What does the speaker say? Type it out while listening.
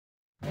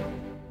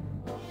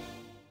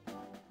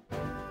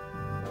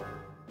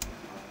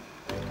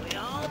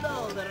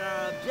that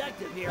our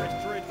objective here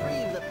is to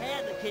retrieve the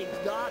Panda King's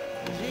daughter,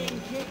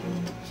 Jing King.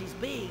 She's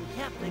being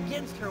kept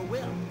against her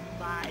will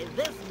by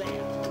this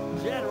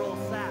man, General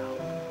Tsao.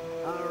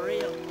 A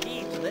real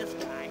key to this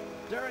guy.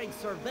 During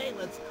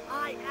surveillance,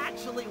 I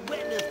actually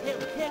witnessed him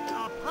kick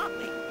a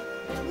puppy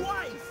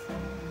twice.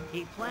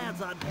 He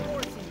plans on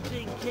forcing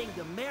Jing King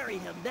to marry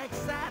him next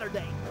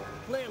Saturday.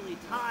 Clearly,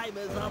 time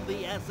is of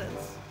the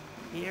essence.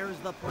 Here's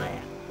the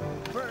plan.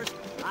 First,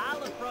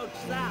 I'll approach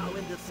Tsao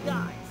in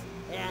disguise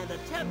and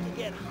attempt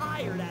to get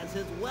hired as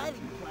his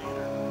wedding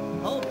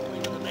planner. Hopefully,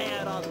 with a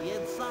man on the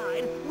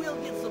inside, we'll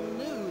get some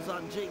news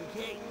on Jing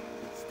King.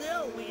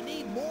 Still, we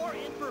need more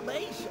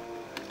information.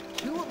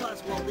 Two of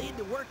us will need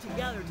to work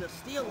together to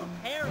steal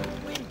a pair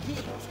of twin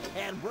keys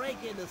and break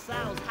into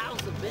Tsao's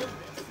house of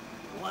business.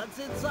 Once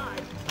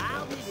inside,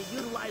 I'll need to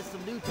utilize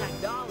some new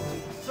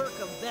technology to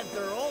circumvent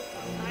their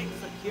ultra-tight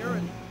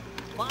security.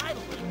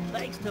 Finally,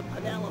 thanks to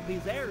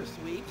Penelope's air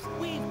sweeps,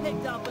 we've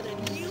picked up an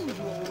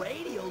unusual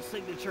radio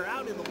signature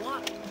out in the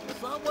water.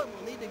 Someone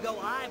will need to go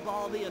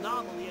eyeball the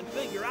anomaly and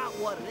figure out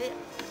what it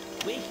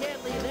is. We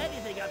can't leave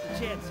anything up to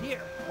chance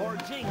here, or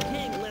Jing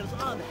King lives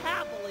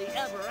unhappily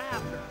ever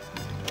after.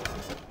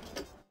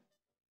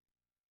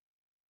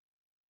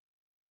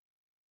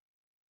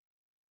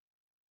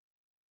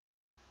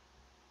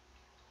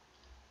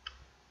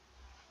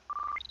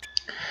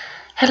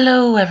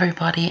 Hello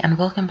everybody and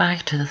welcome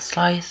back to the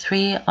Sly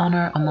 3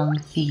 Honor Among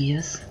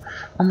Thieves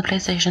on the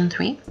PlayStation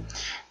 3.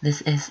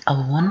 This is a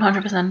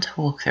 100%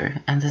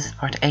 walkthrough and this is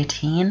part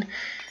 18,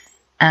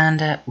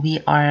 and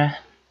we are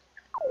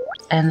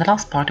in the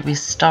last part. We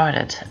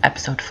started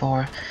episode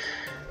 4,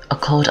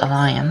 Occult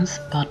Alliance,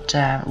 but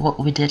what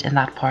we did in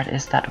that part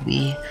is that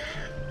we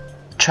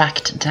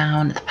tracked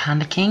down the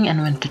Panda King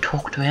and went to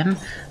talk to him,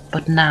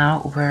 but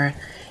now we're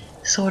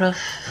sort of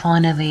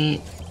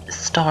finally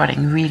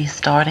really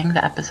starting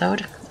the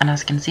episode. And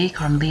as you can see,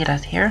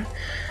 Carmelita's here.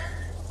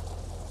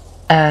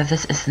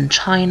 This is in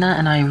China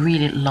and I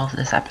really love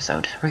this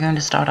episode. We're going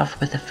to start off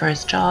with the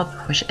first job,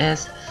 which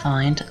is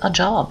find a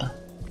job.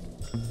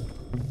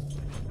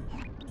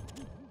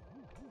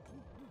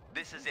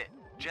 This is it,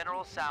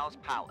 General Tsao's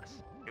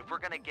palace. If we're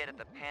gonna get at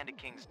the Panda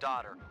King's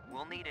daughter,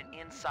 we'll need an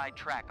inside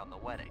track on the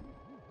wedding.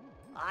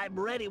 I'm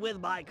ready with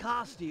my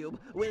costume.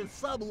 With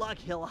some luck,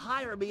 he'll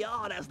hire me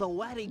on as the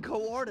wedding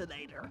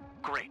coordinator.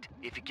 Great.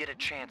 If you get a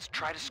chance,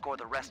 try to score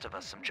the rest of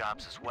us some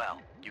jobs as well.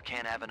 You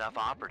can't have enough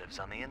operatives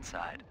on the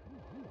inside.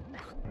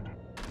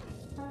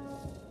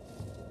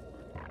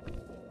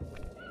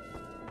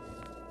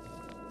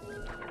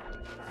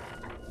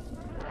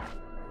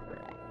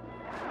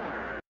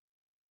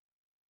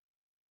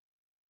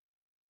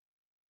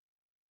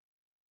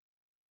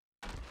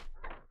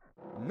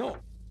 No!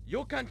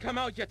 You can't come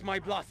out yet, my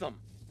blossom!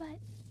 But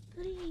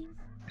please,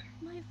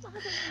 my father...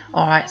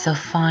 Alright, so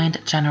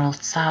find General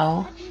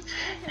Tsao,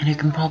 and you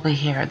can probably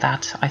hear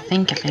that, I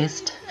think at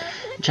least,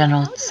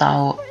 General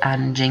Tsao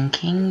and Jing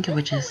King,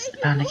 which is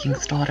Panda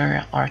King's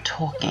daughter, are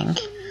talking.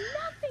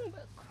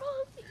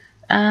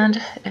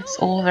 And it's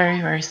all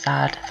very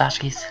sad that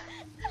he's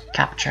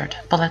captured.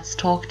 But let's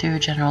talk to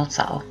General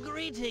Tsao.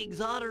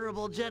 Greetings,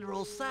 Honorable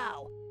General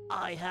Tsao.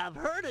 I have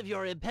heard of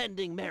your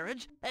impending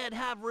marriage and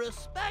have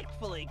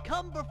respectfully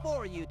come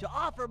before you to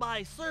offer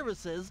my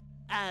services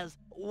as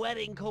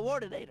wedding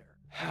coordinator.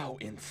 How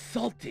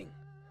insulting!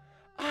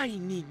 I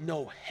need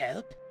no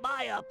help.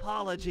 My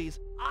apologies.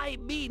 I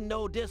mean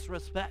no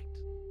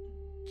disrespect.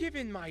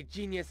 Given my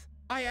genius,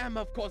 I am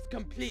of course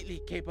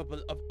completely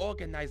capable of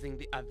organizing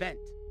the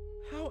event.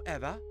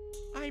 However,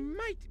 I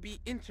might be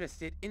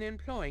interested in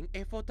employing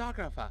a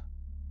photographer.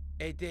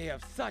 A day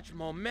of such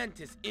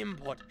momentous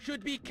import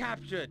should be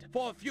captured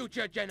for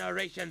future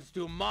generations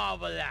to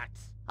marvel at.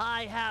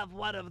 I have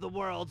one of the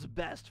world's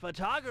best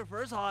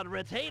photographers on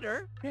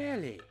retainer.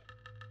 Really?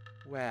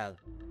 Well,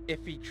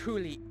 if he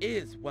truly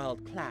is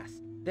world-class,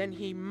 then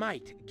he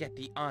might get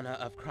the honor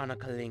of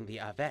chronicling the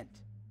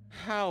event.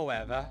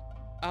 However,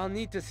 I'll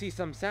need to see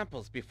some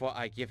samples before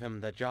I give him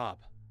the job.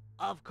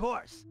 Of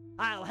course.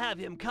 I'll have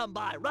him come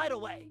by right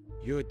away.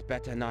 You'd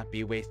better not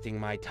be wasting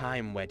my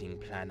time, wedding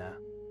planner.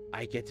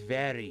 I get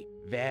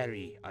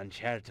very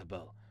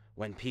uncharitable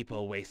when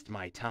people waste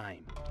my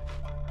time.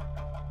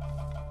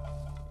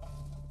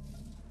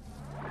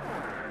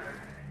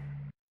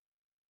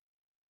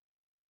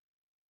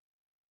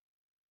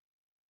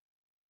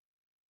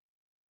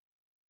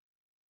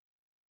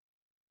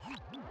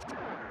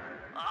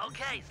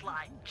 Okay,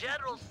 Sly.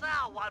 General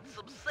Tsao wants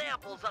some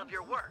samples of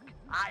your work.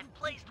 I've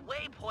placed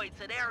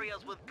waypoints in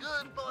areas with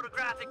good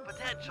photographic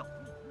potential.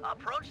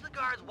 Approach the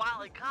guards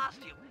while in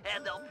costume,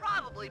 and they'll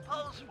probably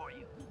pose for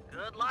you.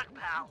 Good luck,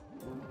 pal.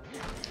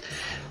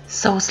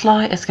 So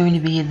Sly is going to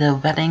be the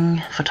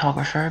wedding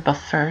photographer, but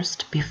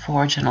first,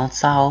 before General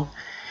Tsao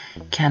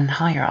can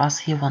hire us,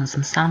 he wants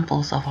some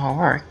samples of our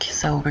work.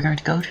 So we're going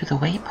to go to the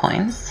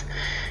waypoints,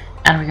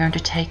 and we're going to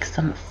take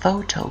some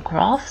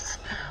photographs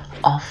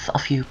of a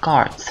few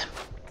guards.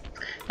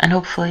 And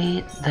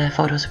hopefully the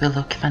photos will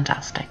look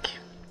fantastic.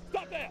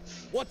 Stop there!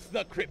 What's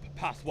the crypt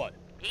password?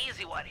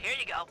 Easy one. Here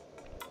you go.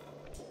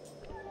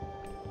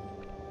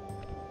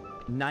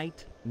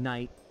 Night,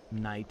 night,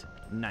 night,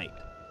 night.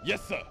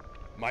 Yes, sir.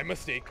 My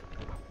mistake.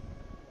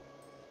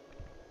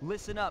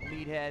 Listen up,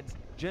 meatheads.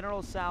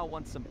 General Tsao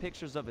wants some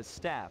pictures of his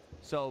staff,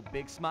 so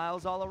big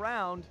smiles all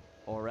around,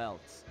 or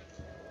else.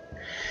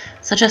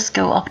 So just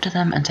go up to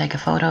them and take a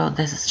photo.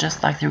 This is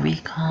just like the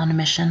recon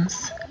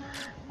missions.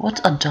 What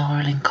a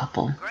darling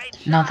couple.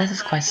 Now this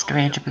is quite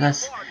strange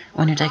because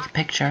when you take a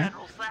picture,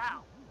 General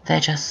Tsao. they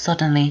just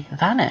suddenly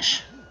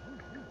vanish.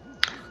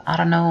 I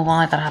don't know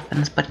why that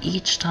happens, but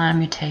each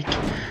time you take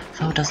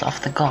photos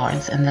of the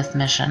guards in this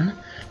mission,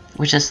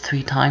 which is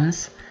 3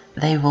 times,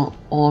 they will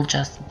all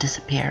just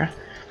disappear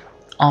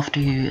after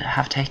you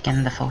have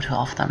taken the photo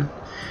of them.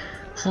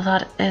 So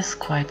that is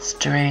quite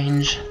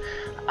strange.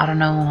 I don't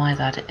know why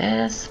that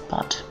is,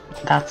 but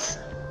that's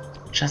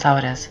just how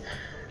it is.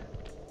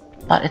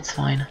 But it's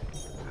fine.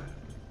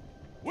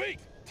 Wait!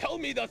 Tell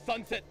me the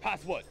sunset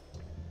password!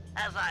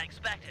 As I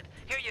expected.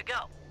 Here you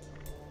go.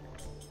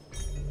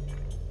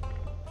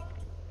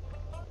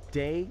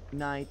 Day,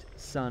 night,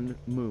 sun,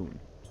 moon.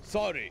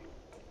 Sorry.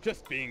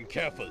 Just being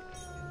careful.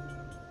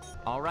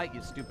 Alright,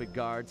 you stupid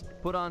guards.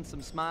 Put on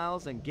some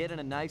smiles and get in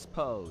a nice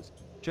pose.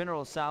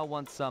 General Tsao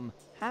wants some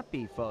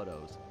happy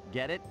photos.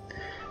 Get it?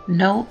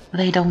 No,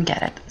 they don't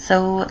get it.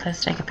 So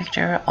let's take a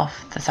picture of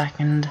the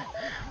second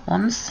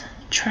ones.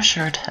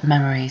 Treasured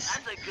memories.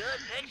 That's a good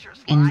picture,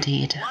 Sly.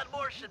 Indeed. One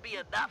more should be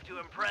enough to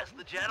impress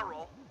the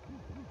general.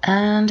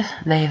 And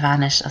they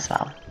vanished as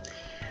well.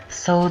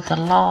 So the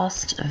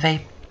last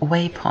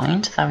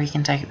waypoint that we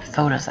can take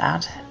photos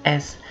at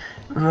is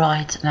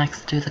right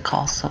next to the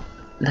castle,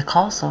 the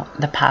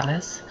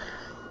palace,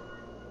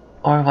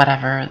 or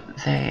whatever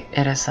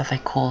it is that they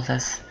call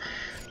this.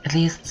 At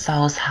least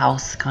Tsao's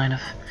house, kind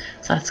of.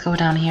 So let's go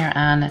down here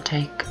and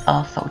take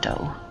a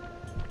photo.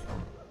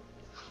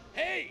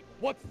 Hey!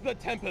 What's the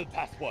temple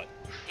password?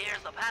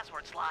 Here's the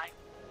password, Sly.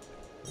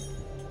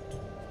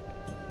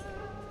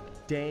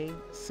 Day,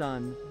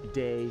 sun,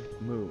 day,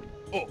 moon.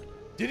 Oh,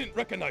 didn't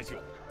recognize you.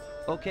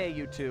 Okay,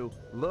 you two.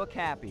 Look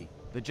happy.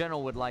 The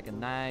general would like a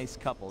nice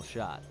couple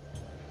shot.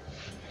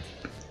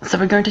 So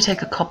we're going to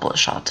take a couple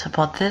shot,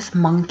 but this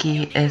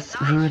monkey is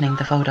ruining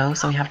the photo,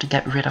 so we have to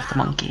get rid of the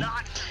monkey.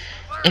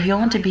 If you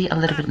want to be a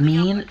little bit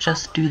mean,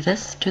 just do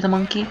this to the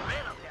monkey.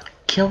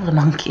 Kill the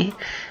monkey.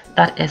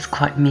 That is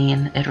quite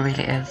mean, it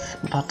really is.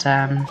 But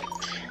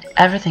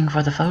everything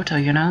for the photo,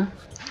 you know?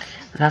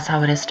 That's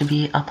how it is to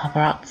be a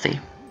paparazzi.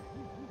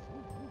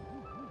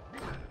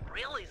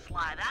 Really,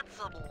 Sly, that's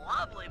some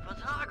lovely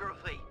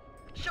photography.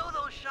 Show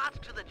those shots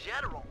to the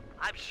general.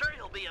 I'm sure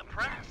he'll be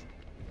impressed.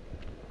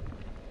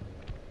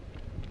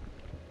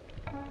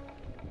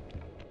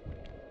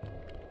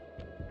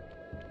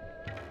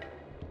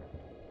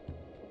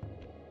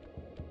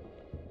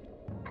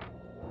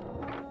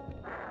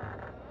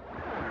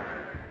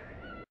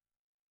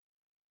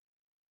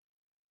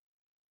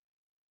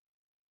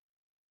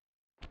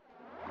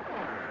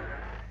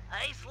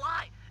 Hey,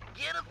 Sly,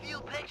 get a few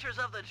pictures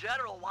of the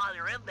general while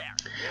you're in there.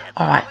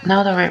 Alright,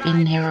 now that we're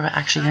in here, we're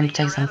actually going to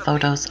take some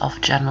photos of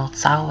General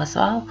Tsao as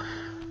well.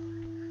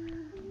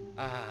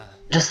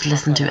 Just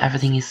listen to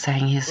everything he's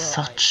saying. He's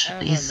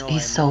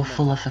so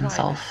full of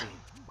himself.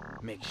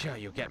 Make sure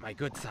you get my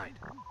good side.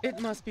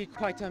 It must be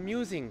quite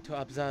amusing to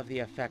observe the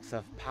effects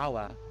of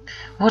power.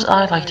 What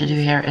I like to do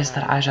here is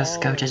that I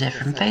just go to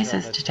different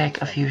places to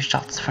take a few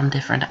shots from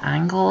different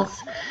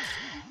angles.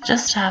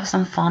 Just to have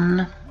some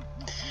fun.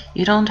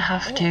 You don't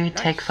have to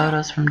take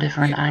photos from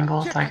different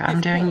angles like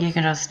I'm doing. You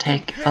can just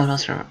take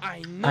photos from,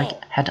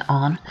 like, head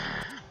on.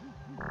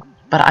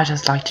 But I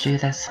just like to do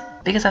this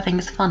because I think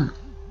it's fun.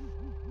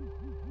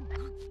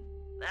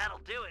 That'll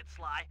do it,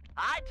 Sly.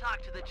 I'd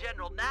talk to the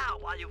general now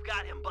while you've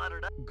got him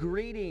buttered up.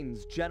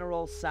 Greetings,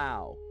 General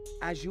Tsao.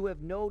 As you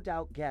have no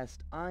doubt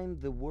guessed, I'm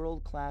the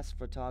world-class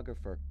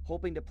photographer,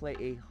 hoping to play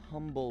a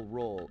humble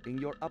role in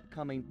your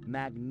upcoming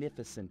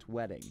magnificent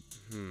wedding.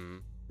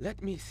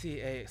 Let me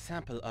see a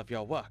sample of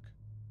your work.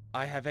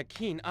 I have a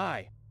keen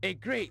eye, a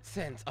great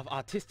sense of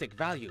artistic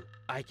value.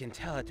 I can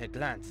tell at a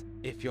glance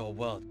if you're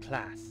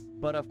world-class.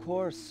 But of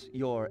course,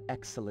 Your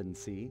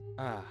Excellency.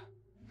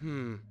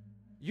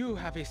 You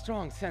have a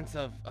strong sense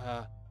of,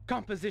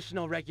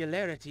 compositional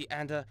regularity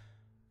and,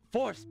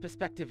 forced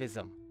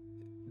perspectivism.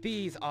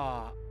 These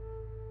are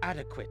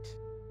adequate.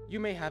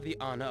 You may have the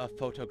honor of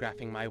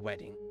photographing my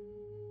wedding.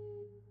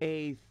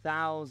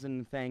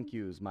 1,000 thank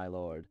yous, my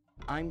lord.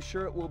 I'm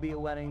sure it will be a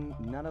wedding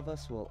none of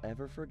us will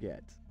ever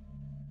forget.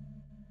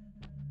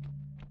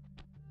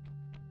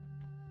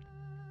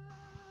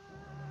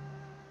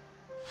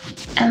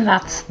 And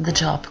that's the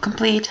job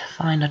complete.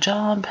 Find a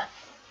job.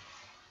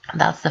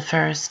 That's the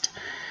first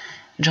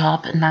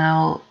job.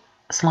 Now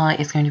Sly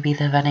is going to be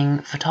the wedding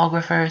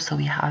photographer, so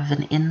we have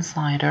an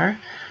insider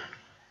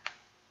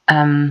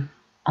on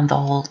the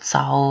whole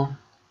Tsao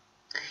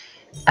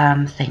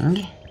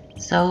thing.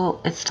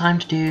 So it's time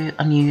to do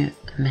a new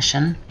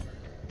mission.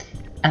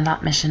 And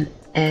that mission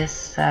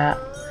is, it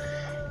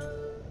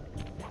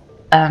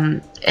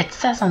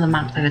says on the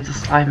map that it's a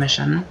Sly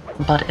mission,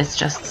 but it's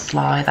just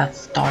Sly that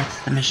starts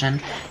the mission.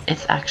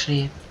 It's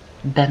actually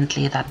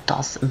Bentley that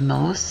does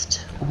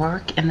most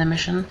work in the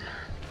mission.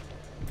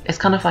 It's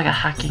kind of like a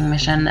hacking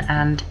mission,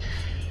 and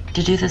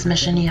to do this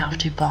mission you have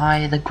to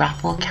buy the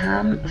grapple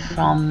cam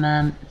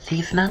from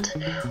Thieves,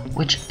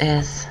 which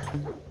is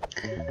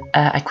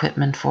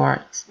equipment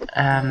for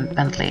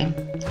Bentley.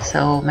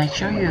 So make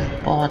sure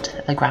you've bought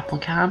the grapple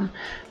cam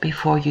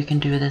before you can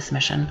do this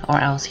mission, or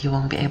else you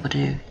won't be able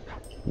to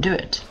do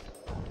it.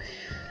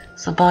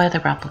 So buy the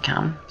grapple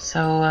cam.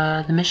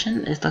 So the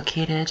mission is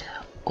located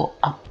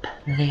up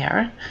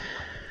there.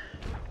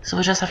 So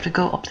we just have to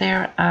go up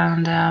there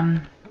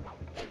and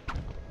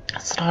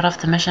start off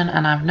the mission,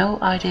 and I have no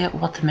idea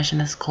what the mission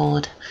is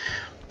called,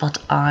 but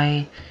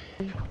I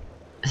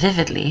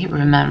vividly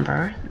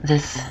remember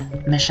this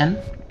mission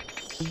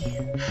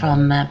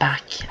from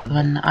back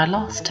when I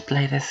last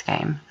played this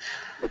game.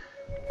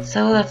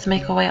 So let's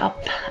make our way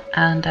up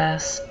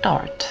and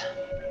start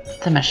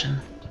the mission.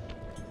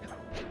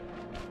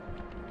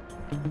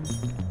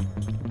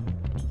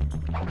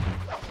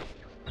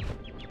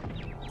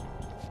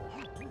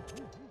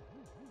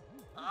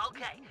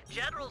 Okay,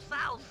 General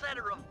Tsao's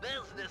center of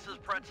business is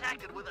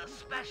protected with a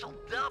special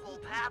double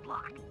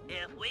padlock.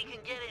 If we can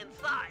get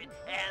inside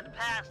and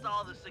past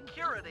all the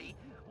security,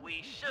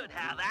 we should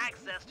have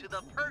access to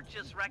the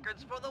purchase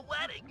records for the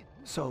wedding.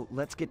 So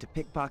let's get to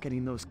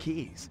pickpocketing those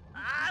keys.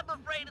 I'm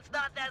afraid it's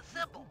not that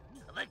simple.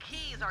 The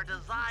keys are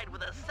designed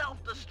with a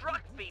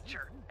self-destruct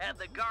feature, and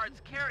the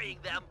guards carrying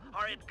them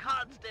are in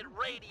constant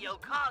radio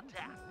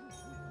contact.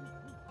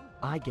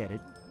 I get it.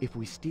 If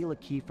we steal a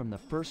key from the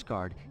first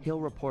guard, he'll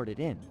report it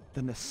in.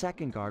 Then the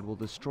second guard will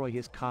destroy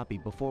his copy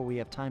before we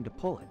have time to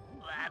pull it.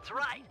 That's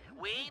right.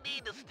 We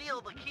need to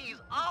steal the keys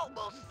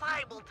almost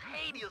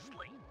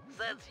simultaneously.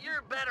 Since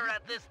you're better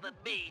at this than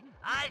me,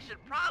 I should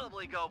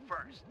probably go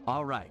first.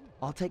 All right,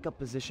 I'll take up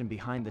position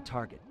behind the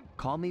target.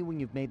 Call me when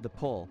you've made the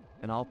pull,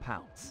 and I'll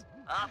pounce.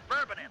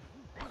 Affirmative.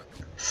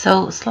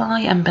 So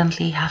Sly and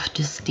Bentley have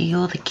to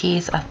steal the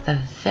keys at the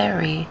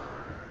very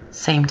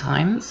same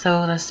time,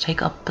 so let's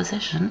take up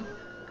position.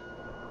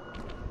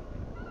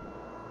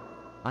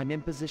 I'm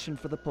in position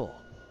for the pull.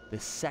 The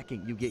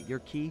second you get your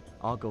key,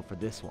 I'll go for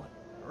this one.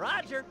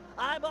 Roger.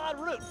 I'm en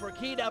route for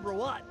key number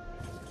 1.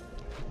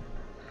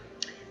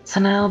 So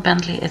now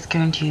Bentley is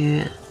going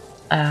to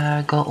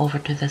go over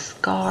to this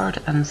guard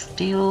and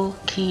steal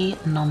key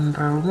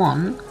number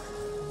 1.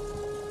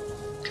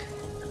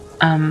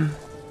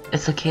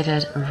 It's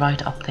located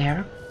right up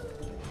there.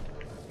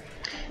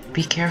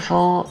 Be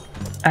careful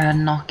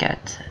and not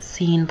get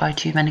seen by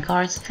too many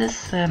guards.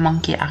 This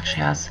monkey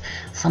actually has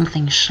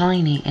something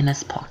shiny in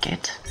his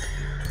pocket.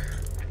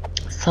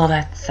 So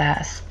let's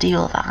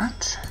steal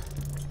that.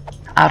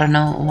 I don't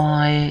know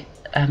why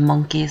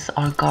monkeys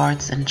are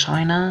guards in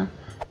China,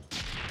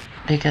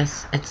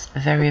 because it's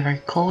very,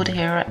 very cold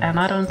here, and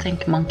I don't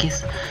think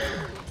monkeys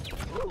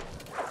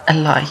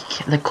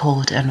like the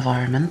cold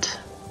environment.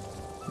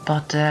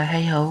 But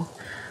hey ho,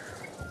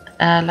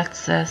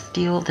 let's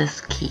steal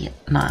this key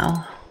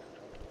now.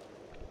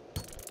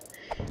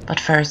 But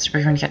first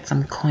we're going to get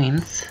some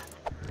coins.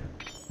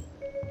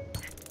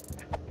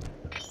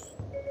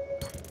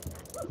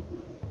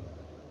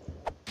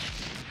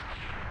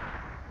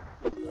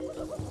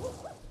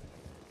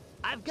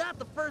 I've got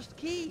the first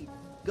key.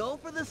 Go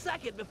for the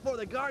second before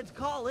the guards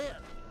call in.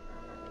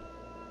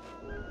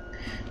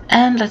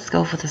 And let's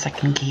go for the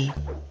second key.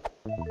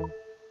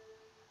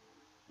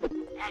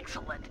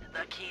 Excellent.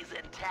 The key's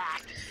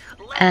intact.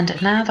 And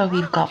now that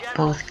we've got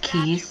both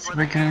keys,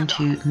 we're going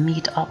to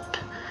meet up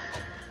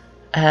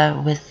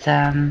with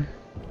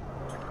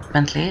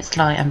Bentley.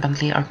 Sly and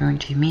Bentley are going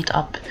to meet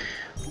up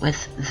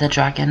with the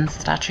dragon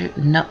statue.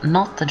 No,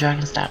 not the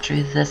dragon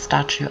statue, the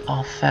statue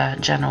of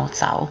General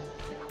Tsao.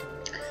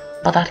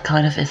 But that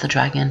kind of is a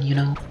dragon, you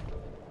know.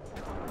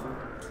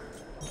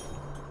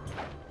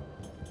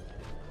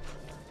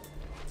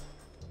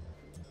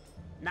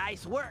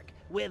 Nice work.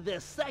 With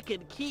this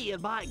second key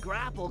in my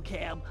grapple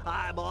cam,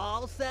 I'm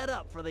all set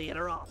up for the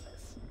inner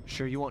office.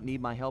 Sure you won't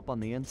need my help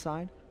on the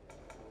inside?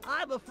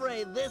 I'm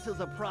afraid this is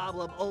a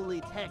problem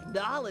only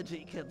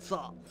technology can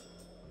solve.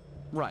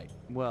 Right.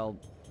 Well,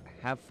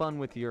 have fun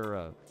with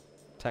your,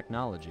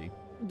 technology.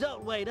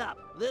 Don't wait up.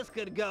 This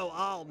could go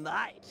all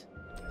night.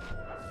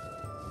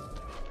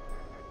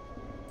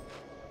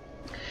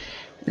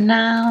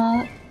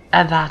 Now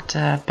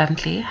that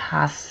Bentley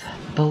has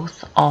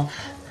both of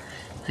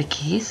the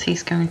keys,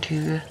 he's going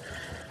to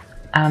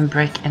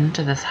break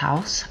into this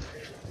house.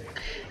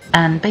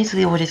 And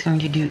basically what he's going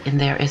to do in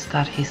there is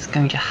that he's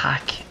going to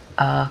hack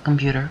a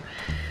computer.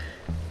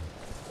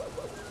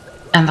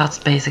 And that's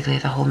basically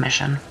the whole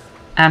mission.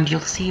 And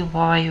you'll see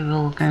why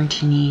we're going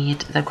to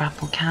need the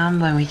grapple cam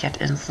when we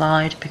get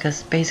inside,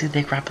 because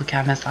basically the grapple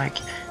cam is like,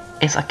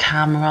 it's a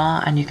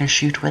camera and you can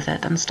shoot with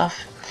it and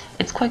stuff.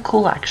 It's quite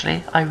cool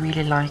actually. I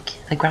really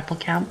like the grapple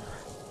cam.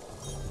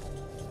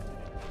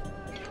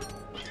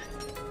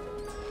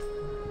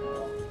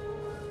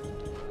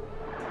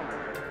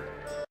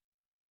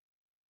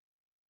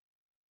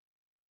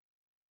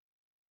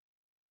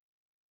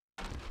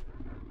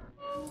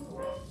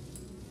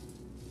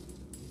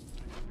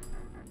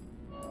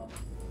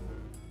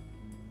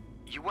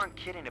 You weren't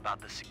kidding about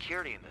the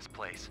security in this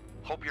place.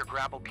 Hope your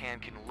grapple can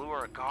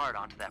lure a guard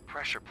onto that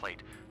pressure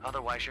plate.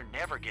 Otherwise, you're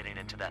never getting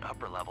into that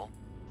upper level.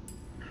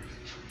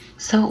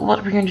 So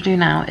what we're going to do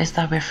now is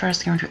that we're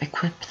first going to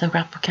equip the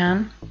grapple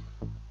can.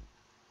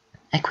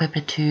 Equip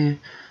it to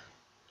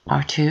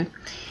R2.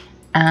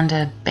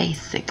 And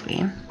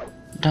basically,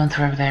 don't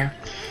throw it there,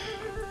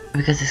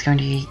 because it's going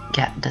to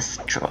get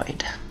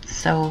destroyed.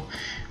 So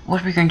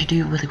what we're going to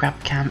do with the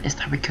grapple can is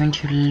that we're going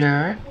to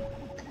lure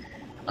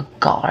a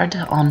guard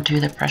onto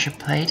the pressure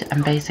plate,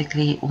 and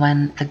basically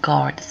when the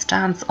guard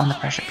stands on the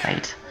pressure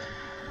plate,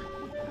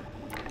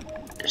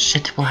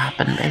 shit will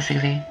happen.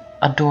 Basically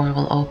a door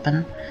will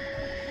open.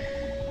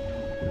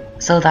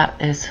 So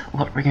that is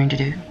what we're going to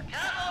do.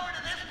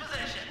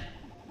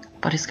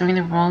 But he's going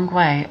the wrong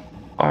way.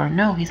 Or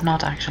no, he's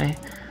not actually.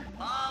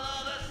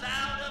 Follow the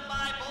sound of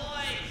my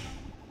voice.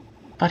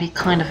 But he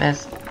kind of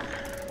is.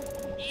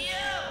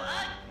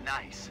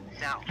 Nice.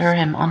 Now, Lure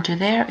him onto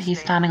there. He's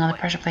standing on the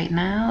pressure plate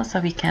now,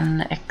 so we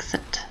can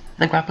exit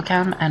the grapple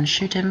cam and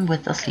shoot him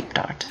with a sleep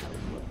dart.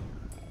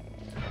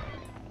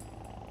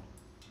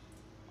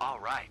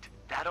 Alright,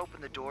 that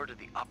opened the door to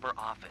the upper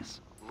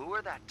office.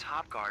 Lure that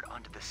top guard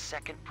onto the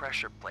second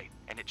pressure plate,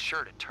 and it's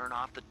sure to turn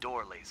off the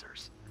door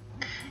lasers.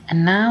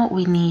 And now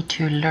we need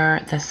to lure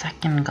the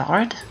second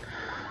guard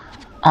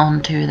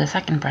onto the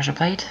second pressure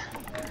plate,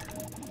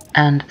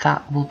 and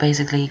that will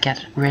basically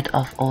get rid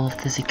of all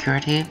of the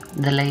security,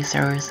 the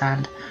lasers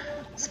and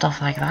stuff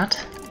like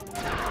that.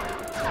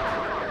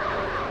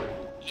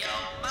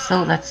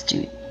 So let's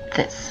do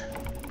this.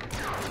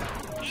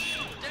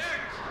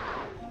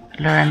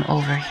 Lure him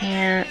over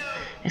here.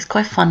 It's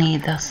quite funny,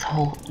 this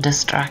whole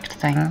distract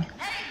thing.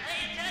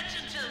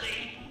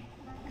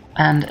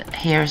 And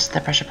here's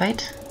the pressure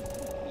plate.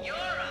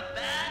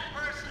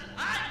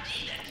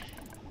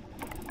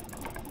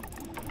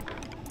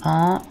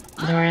 Oh,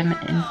 lure him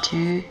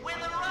into...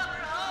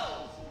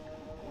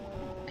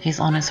 He's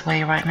on his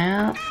way right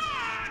now.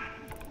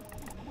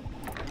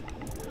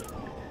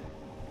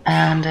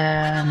 And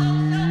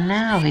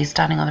now he's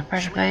standing on the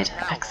pressure plate.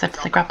 Exit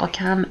the grapple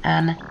cam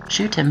and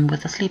shoot him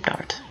with a sleep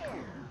dart.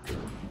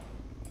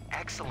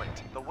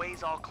 Excellent. The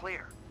way's all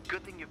clear.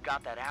 Good thing you've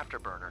got that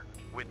afterburner.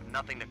 With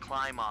nothing to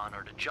climb on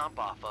or to jump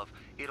off of,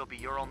 it'll be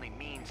your only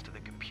means to the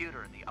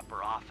computer in the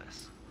upper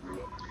office.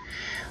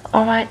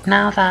 Alright,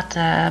 now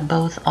that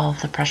both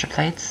of the pressure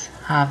plates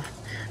have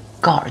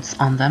guards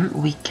on them,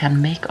 we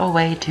can make our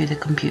way to the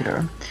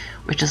computer,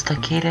 which is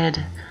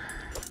located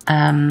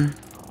on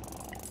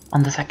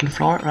the second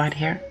floor right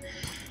here.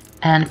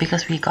 And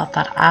because we got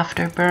that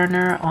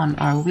afterburner on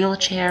our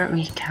wheelchair,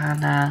 we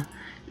can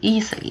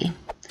easily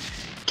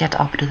get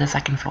up to the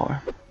second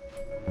floor.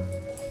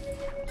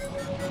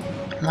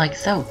 Like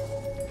so.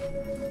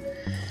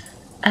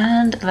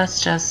 And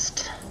let's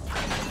just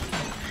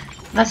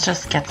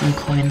get some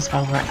coins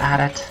while we're at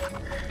it.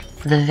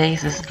 The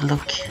vases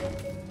look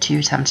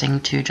too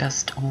tempting to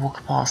just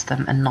walk past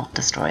them and not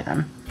destroy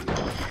them.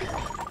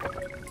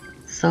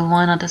 So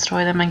why not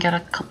destroy them and get a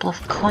couple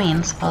of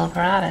coins while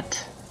we're at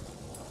it?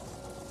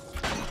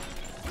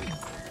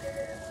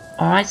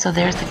 Alright, so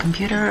there's the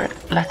computer.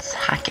 Let's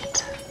hack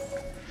it.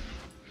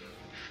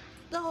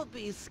 Don't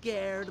be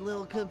scared,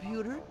 little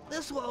computer.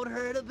 This won't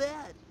hurt a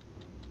bit.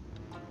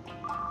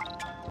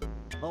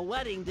 The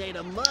wedding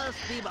data must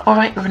be behind.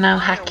 Alright, we're now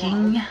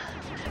hacking.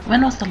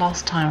 When was the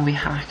last time we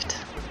hacked?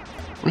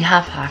 We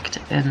have hacked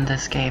in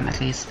this game, at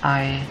least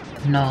I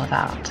know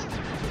that.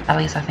 At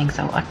least I think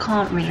so. I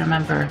can't really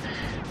remember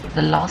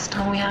the last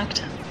time we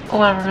hacked.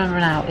 Oh, I remember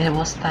now. It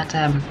was that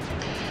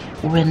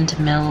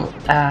windmill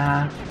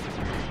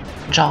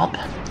job.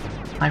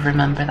 I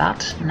remember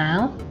that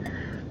now.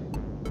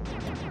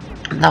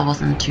 That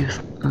wasn't too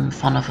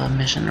fun of a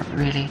mission,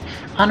 really.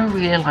 I don't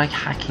really like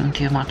hacking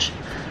too much.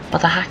 But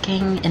the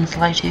hacking in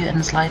Sly 2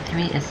 and Sly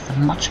 3 is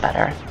much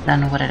better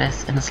than what it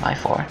is in Sly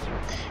 4.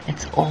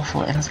 It's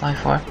awful in Sly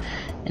 4,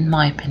 in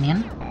my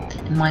opinion.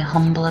 In my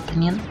humble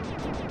opinion.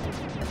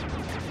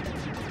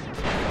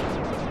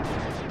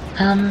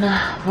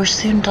 We're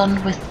soon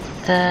done with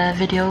the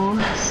video,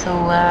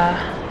 so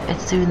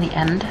it's soon the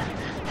end.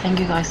 Thank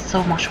you guys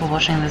so much for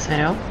watching this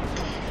video.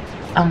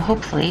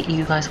 Hopefully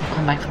you guys will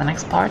come back for the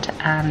next part,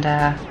 and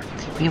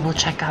we will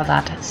check out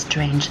that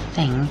strange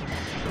thing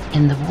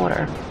in the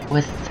water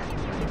with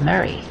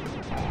Murray.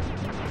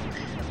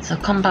 So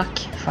come back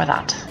for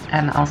that,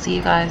 and I'll see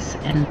you guys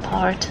in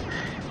part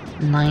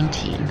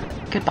 19.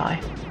 Goodbye.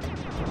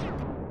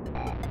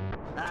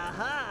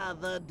 Aha!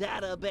 The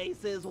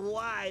database is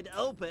wide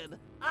open.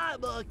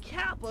 I'm a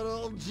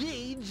capital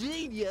G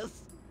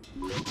genius.